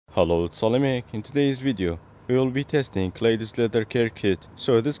Hello, it's Salim. In today's video, we will be testing Clyde's leather care kit.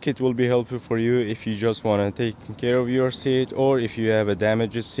 So this kit will be helpful for you if you just want to take care of your seat or if you have a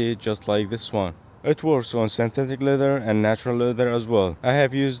damaged seat just like this one. It works on synthetic leather and natural leather as well. I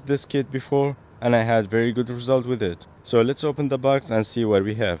have used this kit before and I had very good result with it. So let's open the box and see what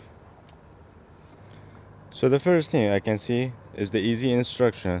we have. So the first thing I can see is the easy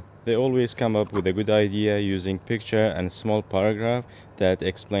instruction. They always come up with a good idea using picture and a small paragraph that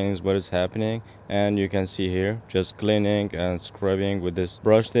explains what is happening, and you can see here just cleaning and scrubbing with this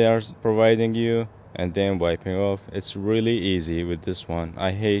brush they are providing you and then wiping off. It's really easy with this one.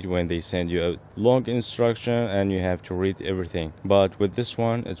 I hate when they send you a long instruction and you have to read everything, but with this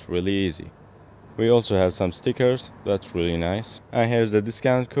one it's really easy. We also have some stickers, that's really nice, and here's the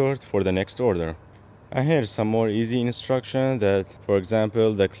discount code for the next order. And here's some more easy instruction that, for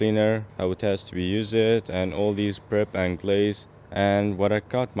example, the cleaner, how it has to be used, and all these prep and glaze. And what I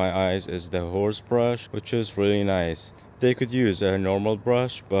caught my eyes is the horse brush, which is really nice. They could use a normal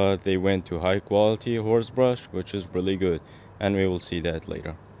brush, but they went to high quality horse brush, which is really good, and we will see that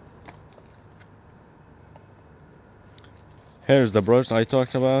later. Here's the brush I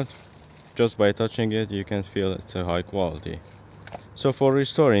talked about. Just by touching it, you can feel it's a high quality. So for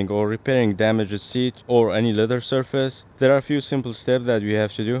restoring or repairing damaged seat or any leather surface, there are a few simple steps that we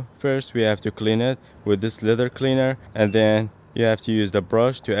have to do. First, we have to clean it with this leather cleaner, and then you have to use the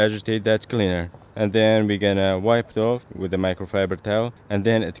brush to agitate that cleaner. And then we're gonna wipe it off with a microfiber towel, and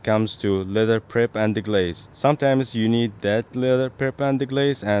then it comes to leather prep and deglaze. Sometimes you need that leather prep and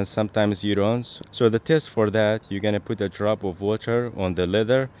deglaze and sometimes you don't. So the test for that, you're gonna put a drop of water on the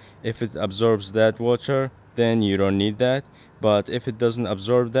leather. If it absorbs that water, then you don't need that. But if it doesn't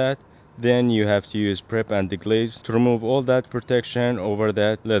absorb that, then you have to use prep and deglaze to remove all that protection over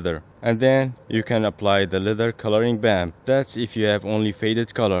that leather. And then you can apply the leather coloring balm. That's if you have only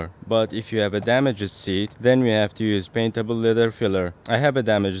faded color. But if you have a damaged seat, then we have to use paintable leather filler. I have a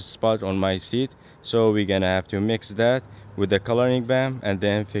damaged spot on my seat, so we're gonna have to mix that with the coloring balm and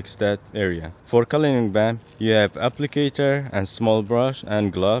then fix that area. For coloring balm, you have applicator and small brush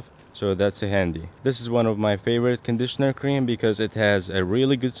and glove. So that's handy. This is one of my favorite conditioner cream because it has a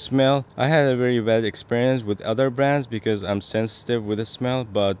really good smell. I had a very bad experience with other brands because I'm sensitive with the smell,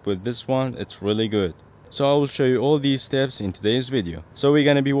 but with this one it's really good. So I will show you all these steps in today's video. So we're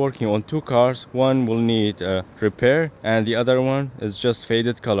gonna be working on two cars. One will need a repair and the other one is just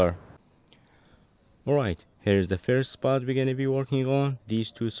faded color. Alright, here's the first spot we're gonna be working on.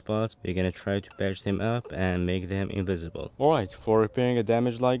 These two spots, we're gonna try to patch them up and make them invisible. Alright, for repairing a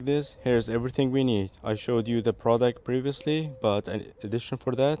damage like this, here's everything we need. I showed you the product previously, but in addition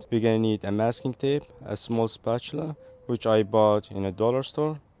for that, we're gonna need a masking tape, a small spatula, which I bought in a dollar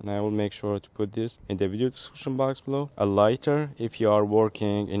store, and I will make sure to put this in the video description box below. A lighter if you are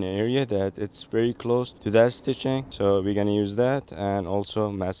working in an area that it's very close to that stitching, so we're gonna use that, and also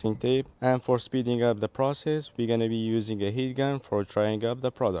masking tape. And for speeding up the process, we're gonna be using a heat gun for drying up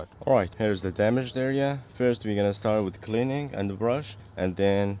the product. Alright, here's the damaged area. First we're gonna start with cleaning and the brush, and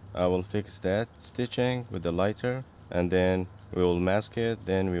then I will fix that stitching with the lighter, and then we will mask it,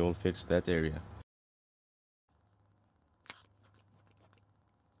 then we will fix that area.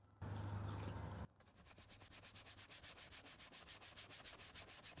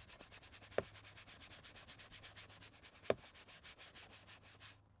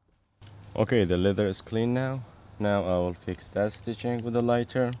 Okay, the leather is clean now. Now I will fix that stitching with the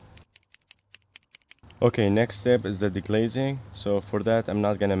lighter. Okay, next step is the deglazing. So for that, I'm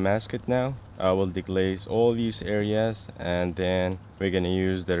not gonna mask it now. I will deglaze all these areas and then we're gonna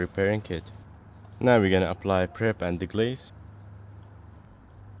use the repairing kit. Now we're gonna apply prep and deglaze.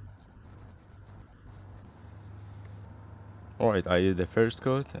 Alright, I did the first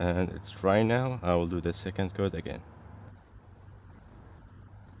coat and it's dry now. I will do the second coat again.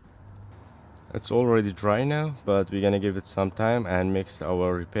 It's already dry now, but we're gonna give it some time and mix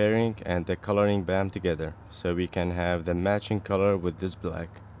our repairing and the coloring balm together so we can have the matching color with this black.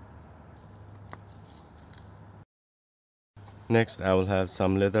 Next, I will have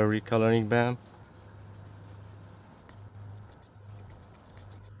some leather recoloring balm.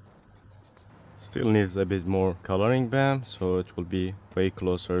 Still needs a bit more coloring balm, so it will be way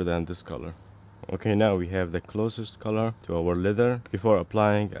closer than this color. Okay, now we have the closest color to our leather. Before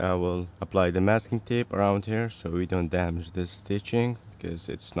applying, I will apply the masking tape around here so we don't damage this stitching because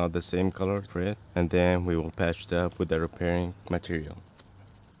it's not the same color thread, and then we will patch it up with the repairing material.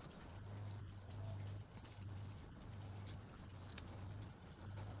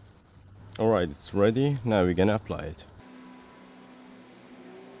 Alright, it's ready. Now we're gonna apply it.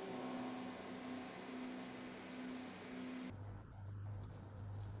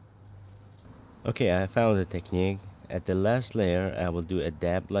 Okay, I found the technique. At the last layer, I will do a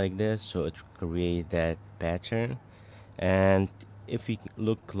dab like this so it will create that pattern. And if we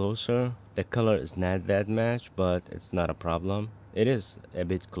look closer, the color is not that much, but it's not a problem. It is a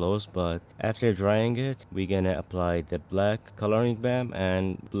bit close, but after drying it, we're gonna apply the black coloring balm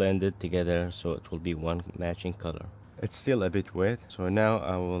and blend it together so it will be one matching color. It's still a bit wet, so now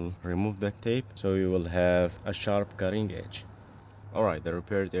I will remove the tape so you will have a sharp cutting edge. Alright, the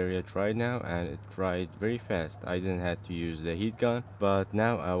repaired area dried now, and it dried very fast. I didn't have to use the heat gun, but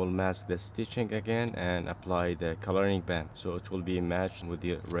now I will mask the stitching again and apply the coloring balm so it will be matched with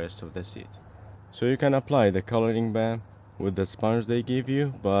the rest of the seat. So you can apply the coloring balm with the sponge they give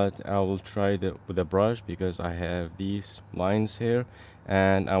you, but I will try with a brush because I have these lines here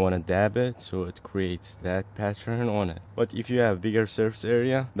and I want to dab it so it creates that pattern on it. But if you have bigger surface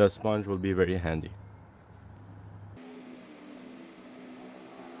area, the sponge will be very handy.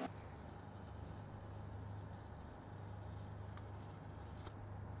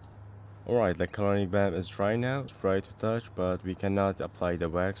 Alright, the coloring balm is dry now. It's dry to touch, but we cannot apply the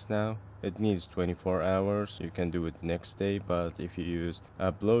wax now. It needs 24 hours. You can do it next day, but if you use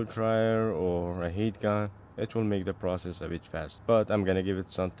a blow dryer or a heat gun, it will make the process a bit fast. But I'm gonna give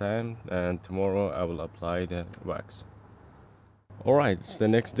it some time, and tomorrow I will apply the wax. Alright, it's the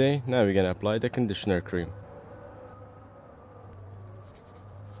next day. Now we're gonna apply the conditioner cream.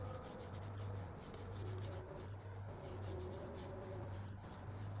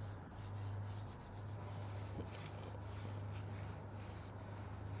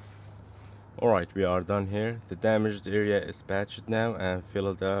 Alright, we are done here. The damaged area is patched now and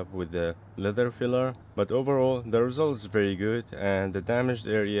filled up with the leather filler, but overall the result is very good and the damaged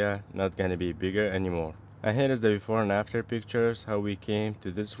area not gonna be bigger anymore. And here is the before and after pictures how we came to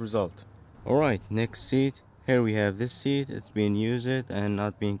this result. Alright, next seat. Here we have this seat. It's been used and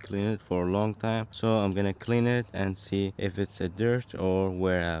not been cleaned for a long time, so I'm gonna clean it and see if it's a dirt or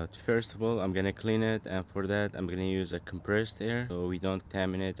wear out. First of all, I'm gonna clean it, and for that I'm gonna use a compressed air so we don't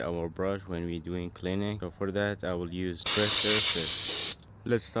contaminate our brush when we're doing cleaning. So for that I will use compressed air first.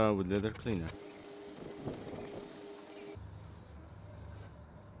 Let's start with leather cleaner.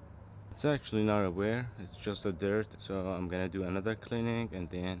 It's actually not a wear, it's just a dirt, so I'm gonna do another cleaning and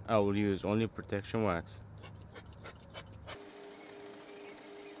then I will use only protection wax.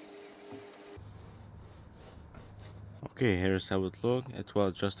 Okay, here's how it looked. It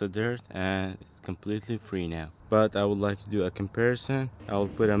was just a dirt and it's completely free now. But I would like to do a comparison. I will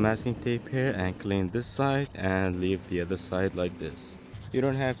put a masking tape here and clean this side and leave the other side like this. You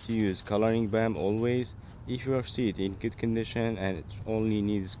don't have to use coloring balm always. If your seat in good condition and it only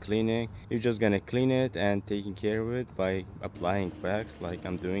needs cleaning, you're just gonna clean it and taking care of it by applying wax like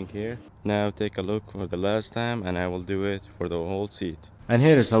I'm doing here. Now take a look for the last time and I will do it for the whole seat. And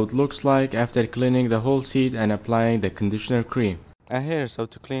here is how it looks like after cleaning the whole seat and applying the conditioner cream. And here's how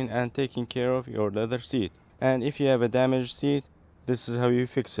to clean and taking care of your leather seat. And if you have a damaged seat, this is how you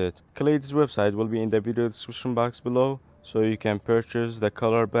fix it. Clyde's website will be in the video description box below, so you can purchase the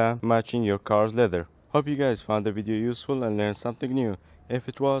color balm matching your car's leather. Hope you guys found the video useful and learned something new. If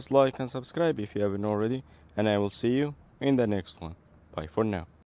it was, like and subscribe if you haven't already, and I will see you in the next one. Bye for now.